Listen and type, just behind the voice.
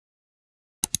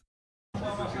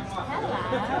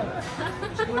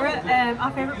We're at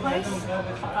our favourite place.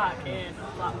 Back in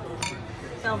Blackpool.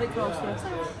 Velvet Coaster.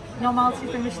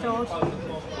 Normality's been restored. Are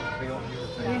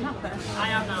you happy? I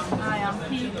am now. I am. I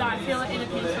feel like in a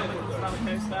peace when we come to Roller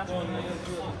Coaster.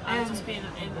 Just being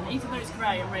even though it's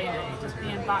grey and rainy, just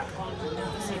being back on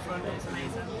the seafront is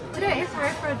amazing. Today we're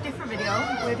here for a different video.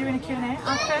 We're doing a Q&A,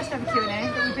 our first ever Q&A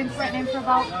that we've been threatening for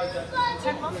about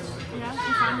 10 months. Yeah,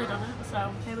 we've finally done it,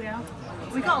 so here we are.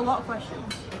 We got a lot of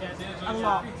questions. A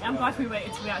lot. I'm glad we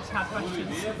waited till we actually had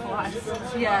questions before I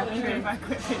yeah, true. A very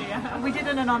quick video. We did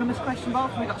an anonymous question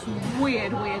box and we got some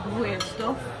weird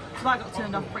stuff. So that got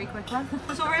turned off pretty quickly.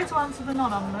 So we're here to answer the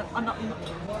non-anonymous.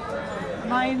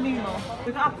 My Nemo.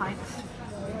 We've got our pints.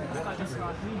 We've got this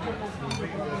one.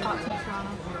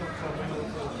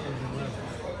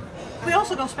 We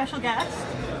also got a special guest.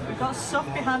 We've got Suff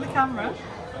behind the camera.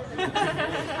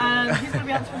 And he's going to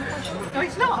be answering the question. No,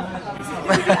 he's not. He's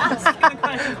going to be asking the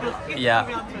question. He's yeah.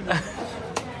 going to be answering them.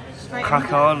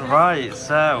 Crack on. Right,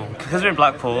 so because we're in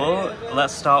Blackpool,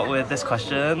 let's start with this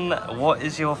question. What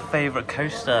is your favourite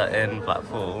coaster in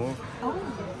Blackpool? Oh.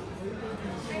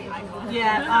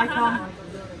 Yeah, Icon.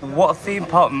 What theme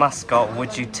park mascot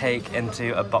would you take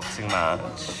into a boxing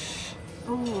match?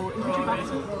 Oh, would you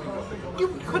batter? You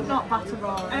could not batter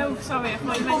Rory. Oh, sorry, I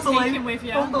thought you meant taking with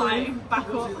you. Like, back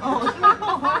up. Oh,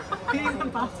 no. He's a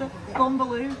batter.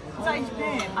 Bumbaloo. Is that his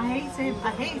name? I hate him.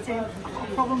 I've got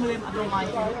a problem with him. I don't like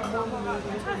him. I'm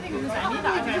trying to think if there's any that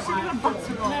I don't like.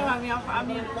 Batter Rory. No, I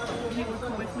mean, he would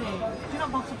come with me. Do you not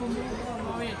batter Bumbaloo?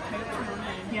 Oh, we had coach with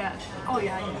me. Yeah. Oh,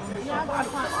 yeah. Yeah, but I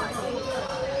quite like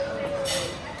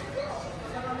it.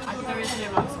 There is no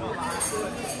mascot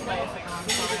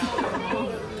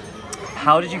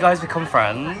How did you guys become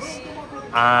friends?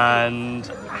 And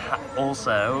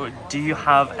also, do you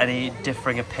have any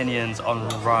differing opinions on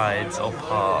rides or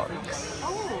parks?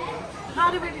 How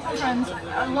did we become friends?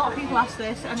 A lot of people ask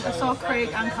this, and I saw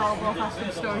Craig and Carl both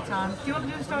asking story time. Do you want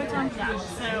to do a story time? Yeah,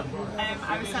 so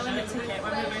I was selling a ticket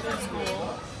when we were both in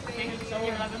school, I think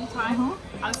year 11 time.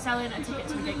 I was selling a ticket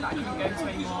to a gig that I couldn't go to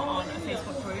anymore on a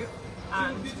Facebook group.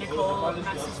 And Nicole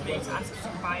messaged me to ask if she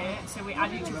could buy it. So we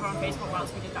added each other on Facebook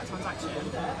whilst we did that transaction.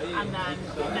 And then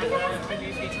we never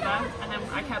removed each other. And then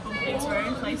I kept bumping into her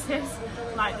in places,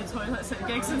 like the toilets at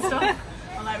gigs and stuff.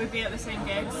 And like we'd be at the same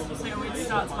gigs. So we'd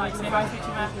start to like say hi to each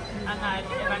other. And then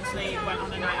eventually went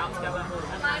on a night out together.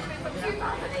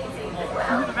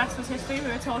 And the rest was history. We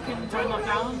were talking during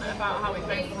lockdown about how we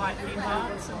both like theme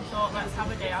parks and thought let's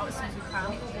have a day out as soon as we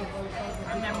can.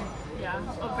 And then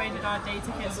upgraded our day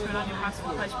tickets to an annual pass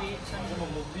for Pleasure Beach, and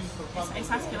it's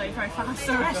escalated very fast.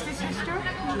 The rest is history.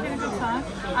 It's been a good time.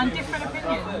 And different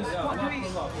opinions. What do we?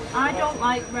 I don't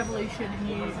like Revolution, and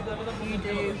you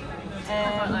do.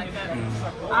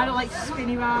 I don't like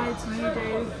spinny rides, and you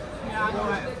do. Yeah, I don't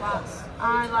like flats.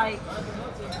 I like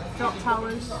drop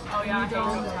towers. Oh yeah, I hate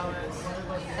drop towers.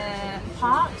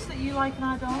 Parks that you like and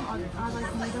I don't. I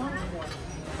like and you don't.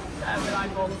 We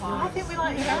like all parks. I think we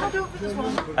like. Yeah, I don't think there's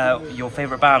one. Your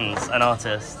favourite bands and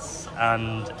artists,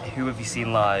 and who have you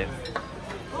seen live?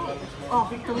 Oh,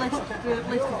 the list is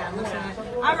endless.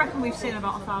 I reckon we've seen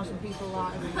about 1,000 people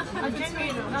live. I think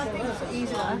it's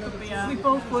easier. We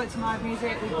both worked in live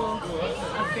music. We both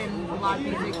have been live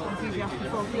music enthusiasts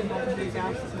before being live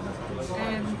enthusiasts.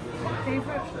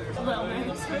 Favourite? Little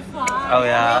Mix with Fly. Oh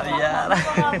yeah.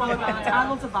 I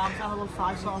love the Vamps and I love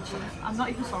Five Sauces. I'm not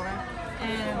even sorry.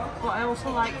 But I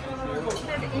also like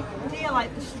indie. I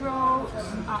like the Strokes,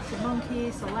 Arctic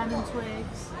Monkeys, the Lemon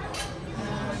Twigs.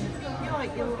 You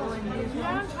like your little indie as well?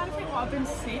 Yeah, I'm trying to think what I've been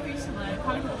to see recently.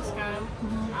 Panic at the Disco.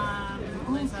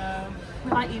 Lizzo.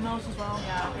 We like emos as well.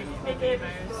 Yeah, big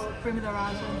emos. Bring Me the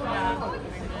Horizon. Yeah.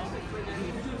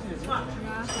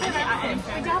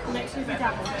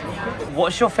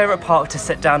 What's your favourite park to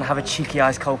sit down and have a cheeky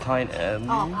ice cold pint in?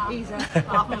 Oh, easy.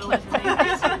 Blackpool.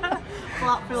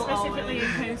 Blackpool. Specifically in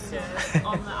coasters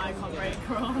on the Icon break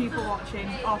or people watching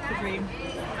Off the Dream.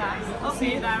 I'll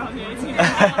see you there on the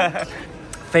 18th.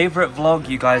 Favourite vlog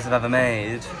you guys have ever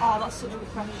made? Oh, that's such a good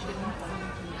question.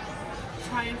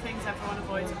 Trying things everyone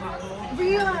avoids in Blackpool.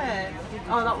 Really?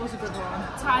 Oh, that was a good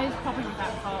one. Tired probably with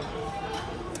that pop.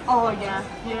 Oh yeah.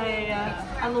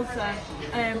 I love that.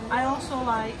 I also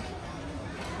like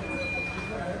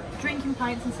drinking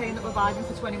pints and saying that we're vibing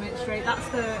for 20 minutes straight. That's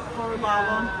the horror bar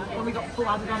one when we got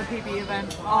blooded on a PB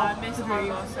event. Oh, I miss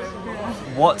horror so much.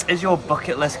 What is your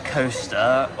bucket list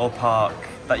coaster or park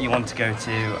that you want to go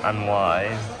to and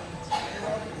why?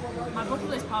 My bucket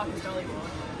list park is Dollywood.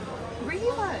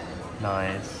 Really?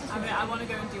 Nice. I mean, I want to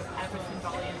go and do everything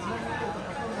Dolly in life,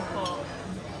 but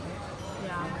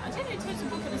yeah, think in terms of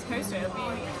booking this coaster, it'll be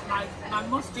my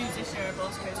must-dos this year are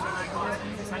Roller Coaster and Icon,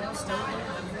 because I'm still looking at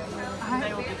them.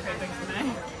 They will be pretty big for me.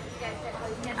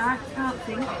 I can't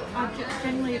think.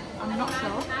 Genuinely, I'm not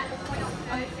sure.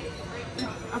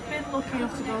 I've been lucky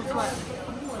enough to go to like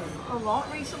a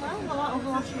lot recently, a lot over the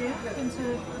last year, into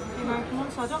the American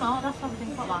one, so I don't know, I'd have to have a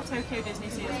think about that. Tokyo Disney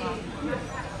Sea as well.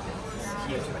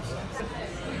 Huge wish list.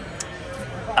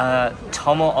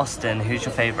 Tom or Austin, who's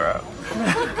your favourite? Don't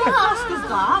ask us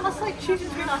that. That's like choosing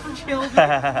between us and children.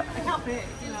 I can't pick.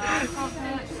 No, I can't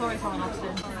pick. Sorry, Tom and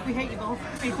Austin. We hate you both.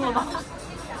 Equal amount.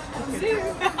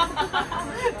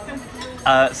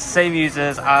 Same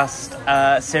users asked,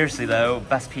 seriously though,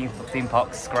 best theme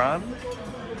park scram?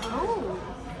 Oh.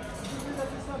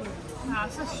 Nah,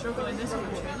 it's a struggle in this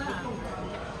country, isn't it?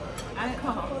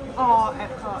 Epcot. Oh,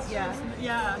 Epcot, yeah.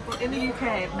 Yeah. But in the UK,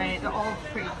 mate, they're all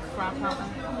pretty crap, aren't they?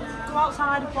 Yeah. Go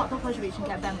outside of Blackpool Pleasure Beach and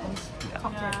get Bentleys.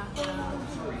 Top tip.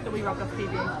 That we robbed off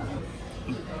TV.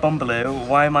 Bumbaloo,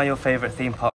 why am I your favourite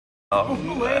theme park?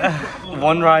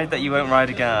 One ride that you won't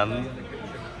ride again.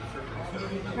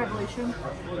 Revolution.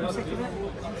 I'm sick of it.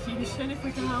 Fusion, if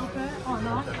we can help it. Oh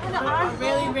no. I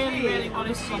really want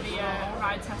to see the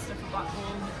ride tester for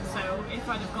Blackpool. So if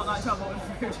I'd have got that job, I would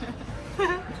have approved it.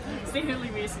 It's the only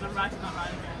reason I'm riding that ride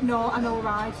again. No, I know a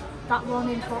ride. That one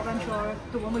in Fort Ventura,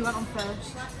 the one we went on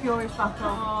first, Furious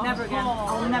Battle. Never again.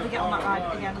 I'll never get on that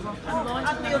ride again as well.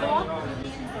 And the other one?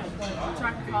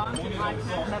 Dragon Car, didn't like it.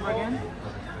 Never again.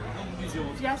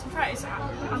 Yeah, to be fair, I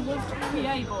loved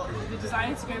PA, but the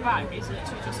desire to go back is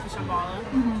literally just for Shambhala.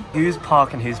 Who's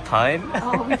Park and who's Pine?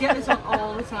 Oh, we get this one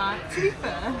all the time. To be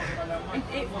fair,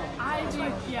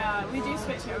 we do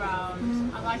switch it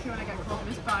around. I like it when I get called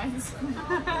Miss Pines.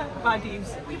 by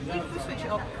Deeves. We switch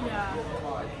it up. Yeah.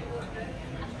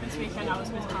 This weekend I was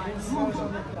Miss Pines. I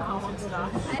want to die.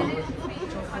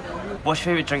 What's your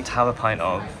favourite drink to have a pint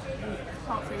of?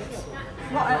 Hot foods.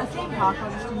 What, at a theme park or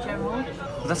just in general?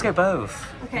 Let's go both.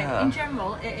 Okay, Yeah. in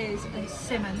general it is a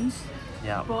Simmons.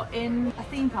 Yeah. But in a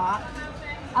theme park,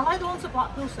 I like the ones at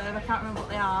Blackpool serve, I can't remember what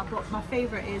they are, but my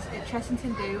favourite is at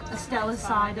Chessington Do, a Stella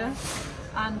Cider.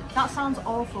 And that sounds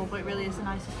awful, but it really is the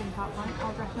nicest theme park pint. I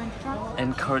would recommend you try it.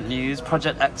 In current news,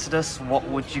 Project Exodus, what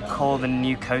would you call the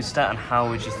new coaster and how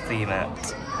would you theme it?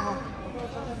 Oh,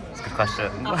 That's a good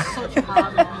question. that's such a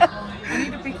hard one. I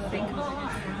need a big think about it.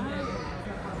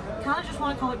 Kind of just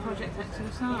want to call it Project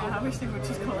Exodus now. Yeah, I wish they would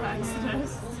just call it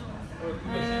Exodus.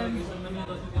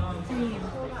 Theme.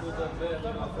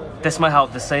 This might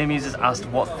help. The same users asked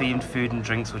what themed food and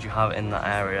drinks would you have in that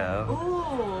area?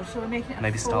 Ooh, so we're making it a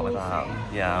Maybe start with full that. theme.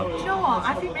 Yeah. Do you know what?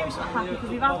 I think maybe it's not happy because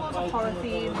we've had loads of horror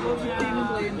themes, loads of doom and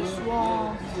gloom, the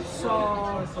Swarm,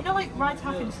 so you know, like Ride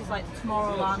Happiness is like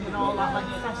Tomorrowland and all that, like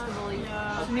festival-y.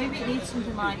 So maybe it needs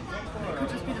something like It could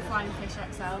just be the Flying Fish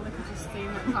XL. They could just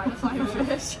theme it by the Flying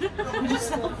Fish. just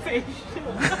selfish.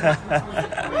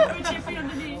 Would you be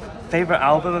underneath? Favourite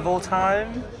album of all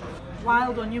time?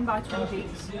 Wild Onion by Twin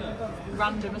Peaks.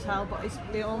 Random as hell, but it's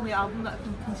the only album that I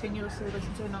can continuously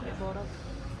listen to and not get bored of.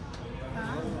 I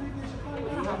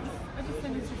just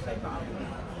think it's your favourite album.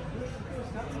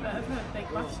 It's a bit of a big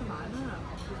question, isn't it?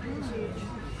 It's huge.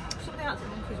 Something like the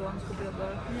Monkeys ones could be up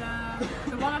there. Yeah.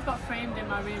 The one I've got framed in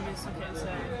my room is Suck It and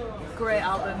Say. Great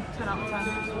album, 10 out of 10.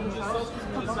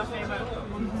 It's my favourite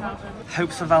Monkeys album.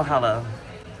 Hopes for Valhalla.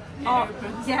 Oh,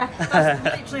 yeah, that's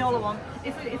literally all I want.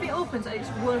 If it opens and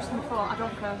it's worse than before, I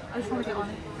don't care. I just want to get on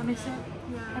it. I miss it.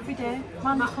 Yeah. Every day.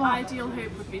 Man, My come on. ideal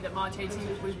hope would be that March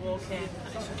 18th we walk in and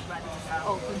it's just ready to go.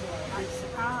 Open. And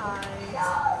surprise!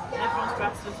 Everyone's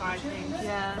dressed as Vikings.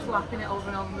 Yeah, just lapping it over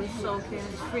and over, it's soaking,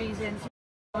 it's freezing,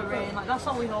 it's rain. Like, that's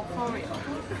all we hope for, it.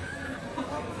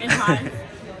 In life.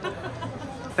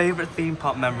 Favourite theme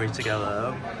park memory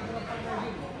together?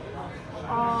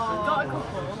 Oh, Got a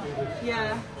couple.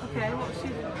 yeah. Okay, what's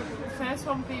your... The first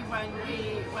one would be when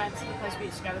we went to the Pleasure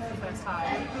Beach together for the first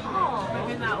time. Oh, We've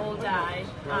been there all day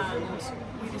and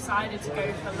we decided to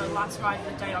go for the last ride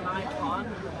of the day on Icon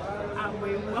and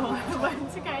we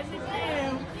went to get in the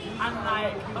queue. And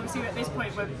like, obviously at this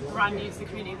point we're brand new to the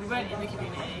community. We weren't in the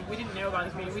community, we didn't know about the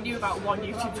community. We knew about one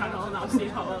YouTube channel and that was the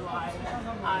whole life.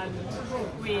 And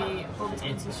we bumped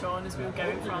into Sean as we were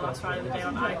going for our last ride of the day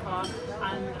on Icon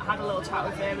and had a little chat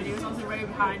with him and he was on the row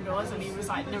behind us and he was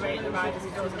like narrating the ride as he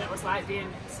does and it was like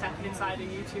stepping inside a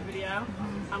YouTube video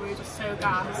and we were just so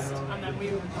gassed and then we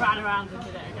ran around and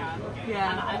did it again.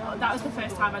 Yeah. And that was the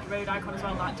first time I'd rode Icon as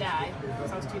well that day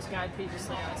because I was too scared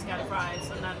previously, like scared of rides,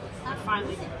 and then I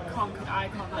finally conquered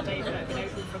icon that day, but been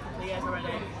open for a couple of years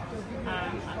already.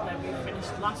 And then we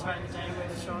finished the last ride of the day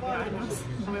with Shaw behind us,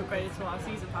 and we upgraded to our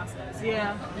season passes.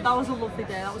 Yeah, that was a lovely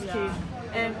day, that was cute.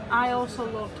 I also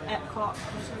loved Epcot,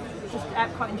 just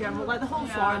Epcot in general, like the whole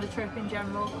Florida trip in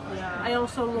general. Yeah. I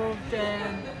also loved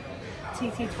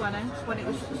TT20 when it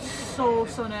was so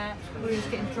sunny, we were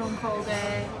just getting drunk all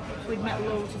day, we'd met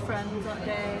loads of friends that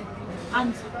day.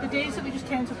 And the days that we just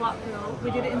came to Blackpool,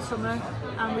 we did it in summer,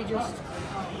 and we just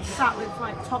sat with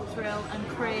like Top Thrill and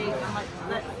Craig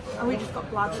and we just got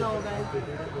blathered all day.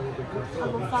 I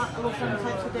love that. I love them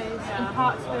types of days. And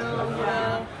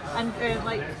Parksville, and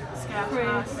like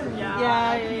Chris,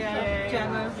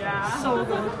 Gemma, so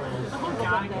good. I love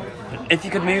that day. If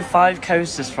you could move 5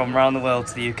 coasters from around the world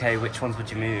to the UK, which ones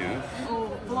would you move? Oh,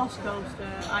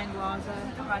 Velocicoaster, Ironwater,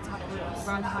 Ride to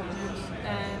Happiness,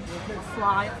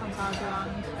 Fly at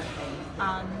Fantasyland,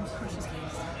 and Crush's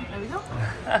Case. There we go.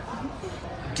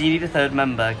 Do you need a third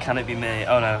member? Can it be me?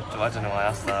 Oh no, I don't know why I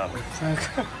asked that.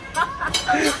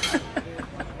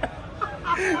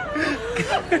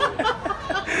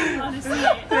 Honestly,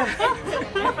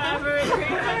 if I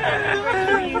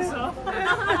ever use up.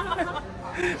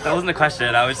 That wasn't a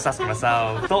question, I was just asking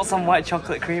myself. Thoughts on white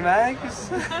chocolate cream eggs?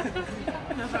 I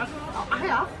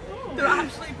have. They're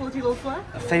absolutely bloody lovely.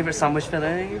 A favourite sandwich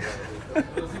filling?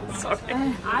 Sorry.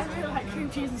 I really like cream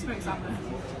cheese and smoked salmon.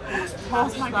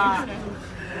 That's my favourite.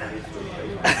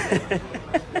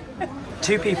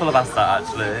 2 people have asked that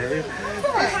actually.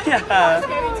 Yeah. I'm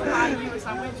going to buy you a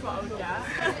sandwich, what I would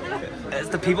get. It's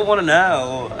the people want to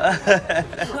know.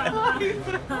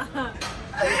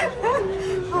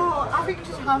 Oh, I think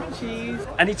just ham and cheese.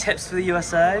 Any tips for the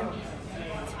USA?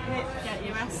 Get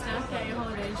your rest up, get your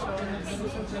holiday insurance.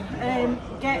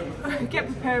 Get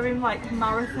preparing like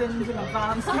marathons in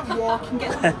advance, get walking,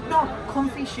 get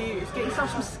comfy shoes, get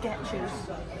yourself some Skechers.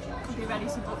 Be ready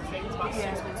to book things about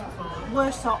 6 months before.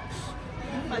 Wear socks.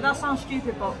 Like that sounds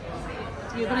stupid, but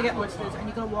you're gonna get blisters and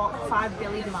you're gonna walk 5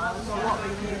 billion miles or what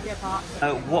in the UK park.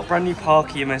 What brand new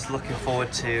park are you most looking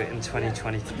forward to in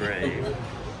 2023?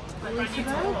 Like brand new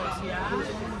tours, yeah.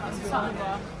 That's exciting.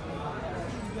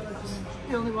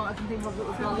 The only one I can think of that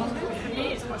we're going to. For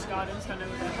me, it's Busch Gardens, kind of.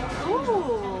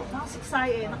 Oh, that's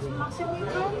exciting. That's a massive new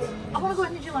trend. I want to go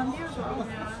in New Zealandia as well.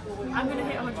 Yeah. I'm going to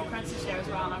hit 100 credits this year as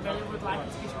well, and I really would like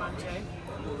it to be Jumanji.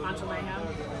 Mantle Mayhem.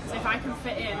 So if I can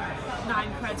fit in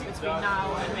 9 credits between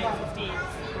now and May 15th,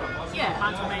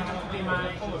 Mantle Mayhem could be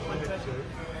my 100.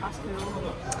 That's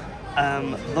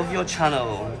cool. Love your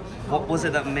channel. What was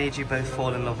it that made you both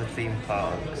fall in love with theme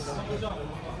parks?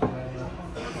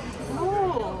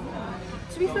 Oh,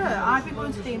 to be fair, I've been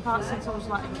going to theme parks since I was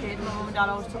like a kid. My mum and dad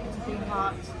always took me to theme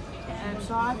parks.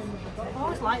 So I've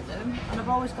always liked them, and I've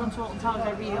always gone to Alton Towers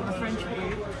every year with my friendship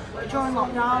group. But during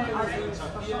lockdown,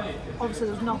 obviously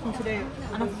there was nothing to do,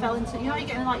 and I fell into, you know, you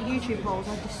get in like YouTube holes.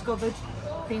 I discovered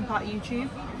theme park YouTube,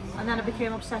 and then I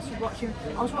became obsessed with watching.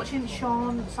 I was watching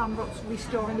Sean Sandbrook's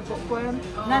Restoring the Bookworm,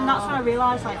 and then that's when I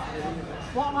realised, like,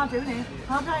 what am I doing here?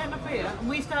 How did I end up here? And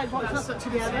we started watching that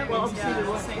together. Well, obviously we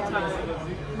worked together,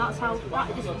 and that's how, that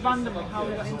is randomly how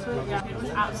we got into it. Yeah, it was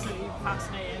absolutely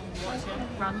fascinating watching.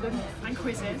 Random. And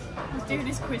quizzes. I was doing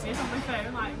these quizzes on my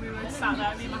phone, like we were sat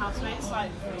there, me and my housemates,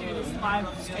 like doing this live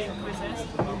stream quizzes.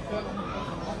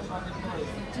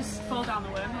 Just fall down the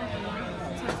wormhole.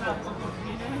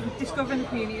 Discovering the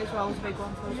community as well was a big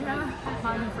one for us. Yeah.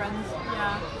 Finding friends.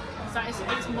 Yeah. So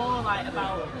it's more like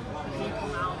about people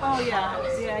now. Oh yeah,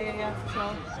 for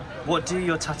sure. What do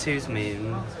your tattoos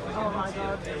mean? Oh my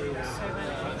god. So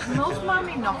many. Most of mine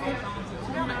mean nothing,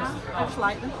 to be honest. I just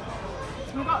like them.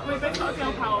 We both got a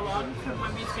girl power one from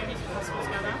when we used to do music festival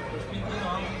together.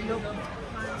 Nope.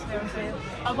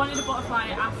 I wanted a butterfly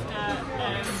after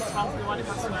Tom the one who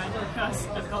passed away because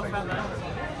of Gold Forever.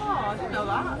 Oh, I didn't know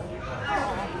that.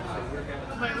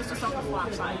 But it was just off a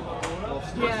flash, like,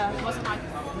 Yeah. it wasn't like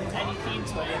any theme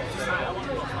to it, it was just like I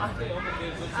want a butterfly.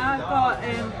 I've got a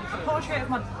portrait of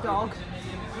my dog.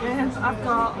 I've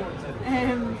got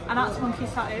an Arctic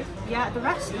Monkeys tattoo. Yeah, the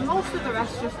rest, most of the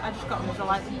rest, I just got them because I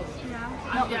like them.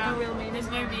 Not with no real meaning. There's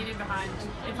no meaning behind.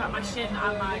 In fact, my shin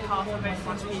and my calf are both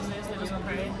flash pieces. They're just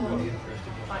pretty.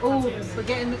 Like Oh, tattoos. we're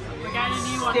getting a new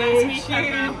one stay next week.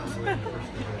 tuned.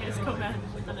 It's coming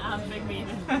and it has big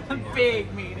meaning.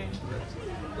 Big meaning.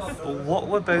 What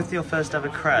were both your first ever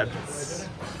creds?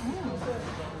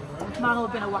 Mine will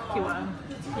have been a wacky one.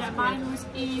 Yeah, mine was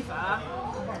either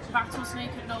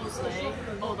Rattlesnake at Knowsley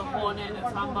or the Hornet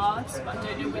at Flambards, but I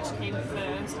don't know which came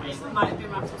first. It might have been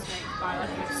Rattlesnake by like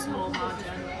a small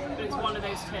margin. But but it's one of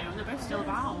those two, and they're both still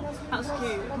about. That's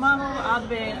cute. Mine will either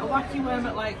be a wacky worm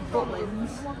at like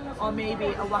Butlins, or maybe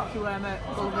a wacky worm at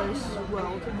Gulliver's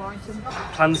World in Warrington.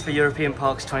 Plans for European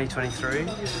Parks 2023?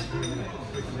 The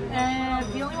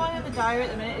only one in the diary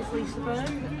at the minute is Liseberg.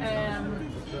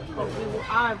 But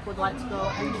I would like to go to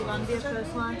Landia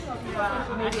personally.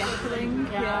 Maybe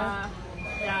Efteling. Yeah,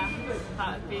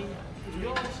 that would be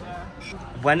really sure.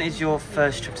 When is your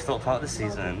first trip to Thorpe Park this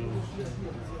season?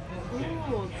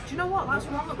 Ooh, do you know what? That's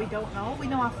one that we don't know. We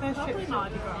know our first Probably trip.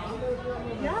 Mardi Gras.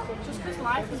 Yeah, just because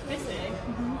life is busy.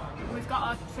 We've got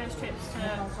our first trips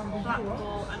to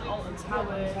Blackpool and Alton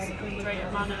Towers,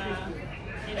 Drayton Manor,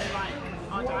 in like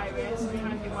our diaries. I'm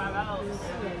trying to think where else.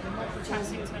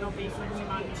 Chessington or Beeford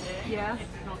Jumanji. Yeah.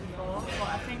 If not before. But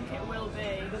I think it will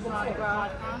be Mardi Gras.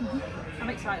 I'm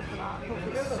excited for that.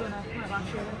 Hopefully it's sooner, like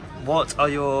last year. What are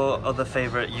your other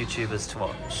favourite YouTubers to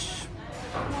watch?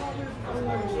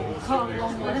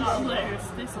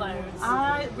 This loads.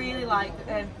 I really like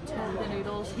Turn the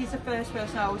Noodles. He's the first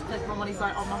person I always click on when he's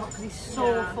like on my hook because he's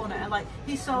so funny and like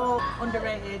he's so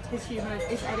underrated. His humour,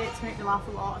 his edits make me laugh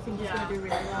a lot. I think he's going to do really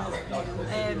well.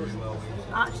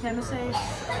 Arch Nemesis.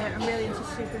 I'm really into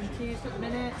Super Infused at the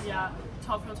minute. Yeah,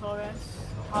 Top Hill Taurus,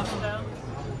 Harvendale,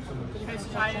 Coast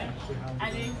Giant,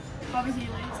 Eddie, Bobby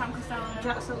Healy, Sam Costello,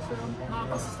 Jack Silston.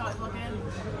 Marcus has started vlogging,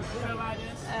 Pro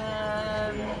Riders.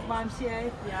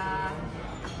 YMCA. Yeah,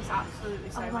 he's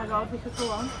absolutely so Oh my god, we could go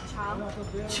on. Chow.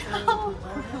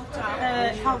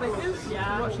 Chow Bakers.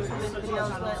 Yeah. I've watched some of his videos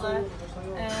lately.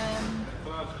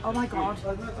 Oh my god,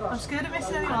 I'm scared of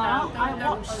missing anyone out. I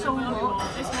watch so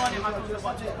much. This morning my cousin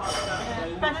watches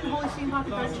pasta. Ben and Hollystein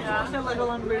Happy Adventures. Watched their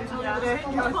Legoland rooms the other day.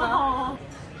 Enjoyed that.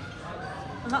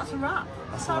 And that's a wrap.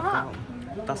 That's our wrap.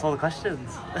 That's all the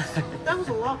questions. That was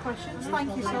a lot of questions.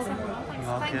 Thank you so much.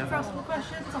 Thank you for asking the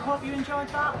questions. I hope you enjoyed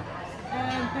that.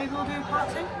 Maybe we'll do a part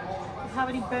 2. If you have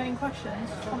any burning questions,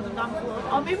 comment them down below.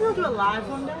 Or maybe we'll do a live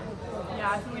one day.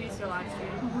 Yeah, I think we need to do a live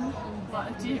stream.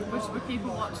 Would people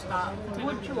watch that?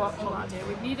 Would you watch what I do?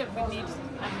 We need a point of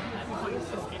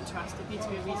interest. There needs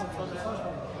to be a reason for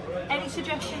it. Any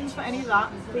suggestions for any of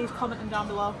that, please comment them down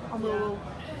below and we'll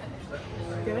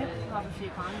do it. We'll have a few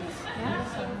plans. Yeah.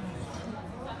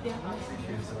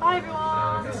 Bye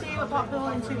everyone. See you at Blackpool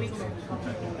in 2 weeks.